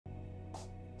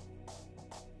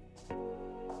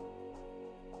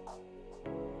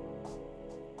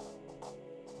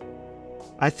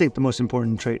I think the most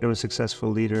important trait of a successful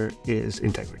leader is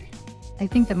integrity. I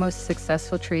think the most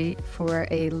successful trait for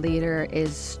a leader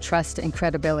is trust and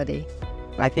credibility.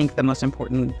 I think the most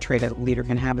important trait a leader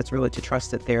can have is really to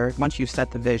trust that once you've set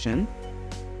the vision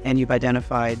and you've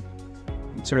identified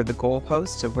sort of the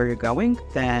goalposts of where you're going,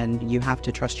 then you have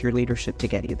to trust your leadership to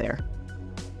get you there.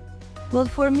 Well,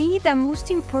 for me, the most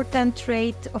important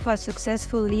trait of a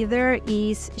successful leader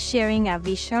is sharing a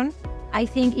vision. I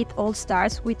think it all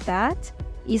starts with that.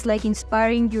 It's like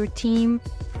inspiring your team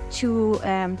to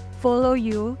follow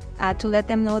you, to let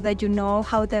them know that you know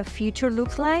how the future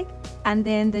looks like, and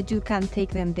then that you can take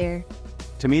them there.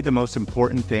 To me, the most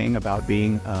important thing about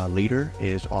being a leader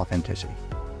is authenticity.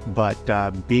 But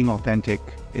being authentic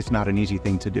is not an easy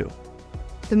thing to do.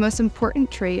 The most important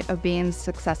trait of being a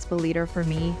successful leader for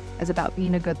me is about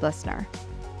being a good listener.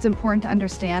 It's important to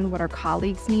understand what our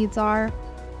colleagues' needs are,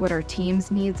 what our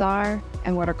team's needs are,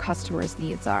 and what our customers'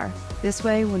 needs are. This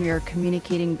way, when we are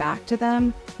communicating back to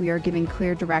them, we are giving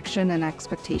clear direction and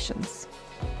expectations.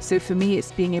 So for me,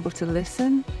 it's being able to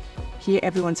listen, hear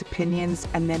everyone's opinions,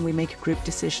 and then we make a group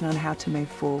decision on how to move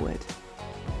forward.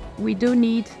 We do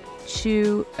need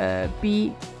to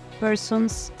be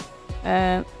persons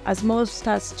as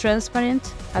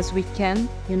transparent as we can,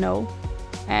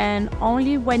 and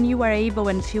only when you are able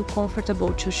and feel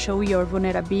comfortable to show your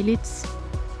vulnerabilities,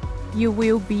 you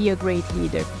will be a great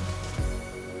leader.